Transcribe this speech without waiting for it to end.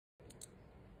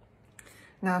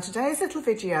Now today's little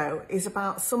video is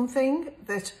about something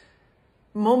that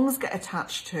mums get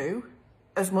attached to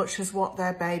as much as what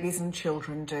their babies and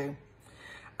children do.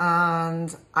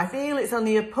 And I feel it's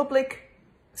only a public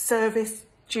service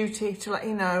duty to let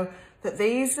you know that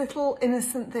these little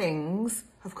innocent things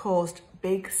have caused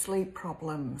big sleep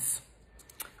problems.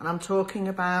 And I'm talking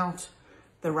about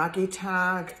the raggy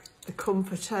tag, the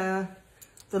comforter,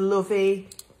 the lovey.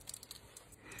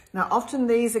 Now often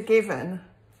these are given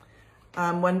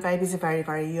when babies are very,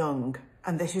 very young,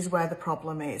 and this is where the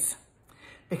problem is.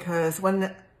 Because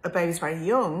when a baby's very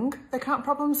young, they can't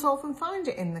problem solve and find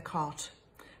it in the cot.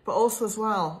 But also as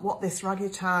well, what this raggy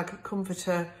tag,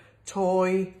 comforter,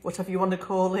 toy, whatever you want to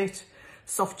call it,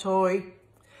 soft toy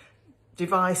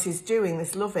device is doing,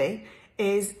 this lovey,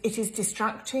 is it is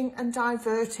distracting and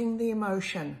diverting the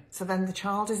emotion. So then the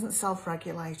child isn't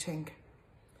self-regulating.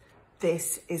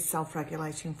 This is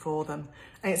self-regulating for them.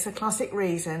 And it's a classic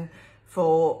reason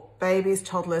for babies,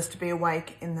 toddlers to be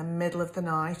awake in the middle of the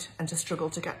night and to struggle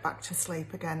to get back to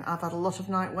sleep again. I've had a lot of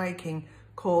night waking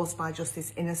caused by just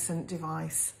this innocent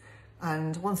device.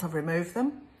 And once I've removed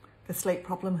them, the sleep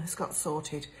problem has got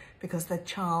sorted because the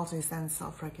child is then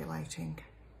self-regulating.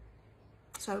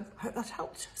 So I hope that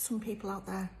helped some people out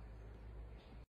there.